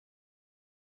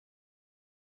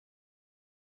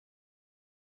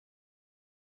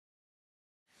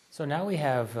So now we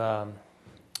have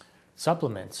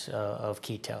supplements of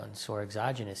ketones or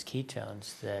exogenous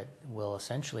ketones that will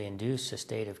essentially induce a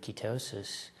state of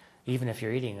ketosis even if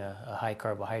you're eating a high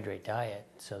carbohydrate diet.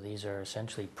 So these are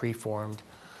essentially preformed,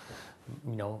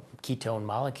 ketone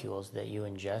molecules that you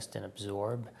ingest and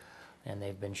absorb, and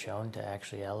they've been shown to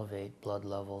actually elevate blood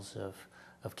levels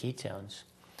of ketones.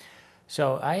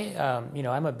 So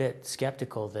I'm a bit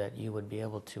skeptical that you would be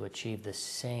able to achieve the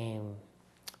same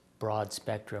broad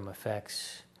spectrum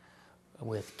effects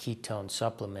with ketone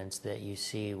supplements that you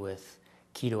see with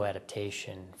keto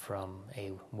adaptation from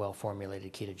a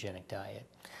well-formulated ketogenic diet.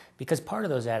 Because part of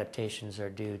those adaptations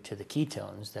are due to the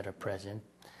ketones that are present,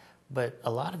 but a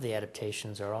lot of the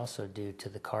adaptations are also due to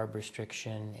the carb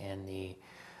restriction and the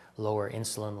lower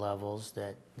insulin levels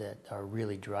that are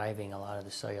really driving a lot of the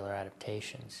cellular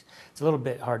adaptations. It's a little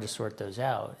bit hard to sort those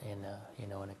out in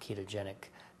a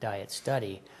ketogenic diet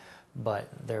study, but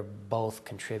they're both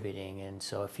contributing. And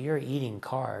so if you're eating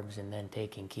carbs and then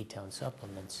taking ketone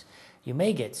supplements, you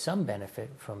may get some benefit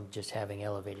from just having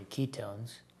elevated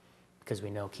ketones, because we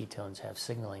know ketones have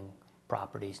signaling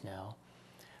properties now,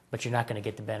 but you're not going to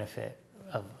get the benefit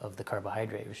of the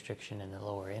carbohydrate restriction and the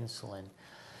lower insulin.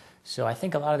 So I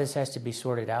think a lot of this has to be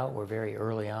sorted out. We're very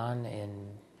early on in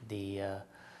the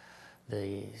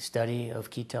study of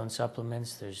ketone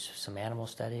supplements. There's some animal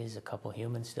studies, a couple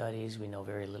human studies. We know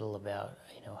very little about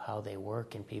how they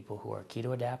work in people who are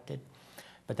keto adapted.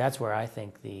 But that's where I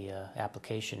think the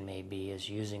application may be, is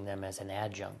using them as an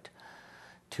adjunct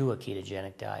to a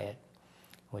ketogenic diet,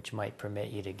 which might permit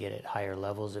you to get at higher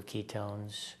levels of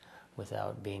ketones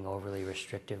without being overly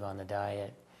restrictive on the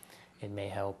diet. It may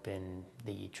help in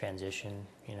the transition,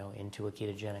 into a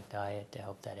ketogenic diet to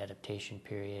help that adaptation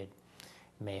period.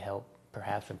 It may help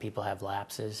perhaps when people have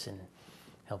lapses and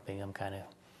helping them kind of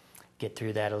get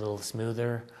through that a little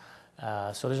smoother.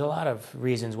 So there's a lot of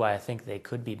reasons why I think they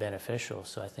could be beneficial.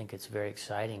 So I think it's a very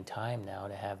exciting time now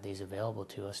to have these available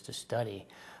to us to study.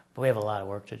 But we have a lot of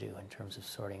work to do in terms of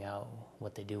sorting out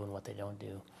what they do and what they don't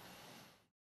do.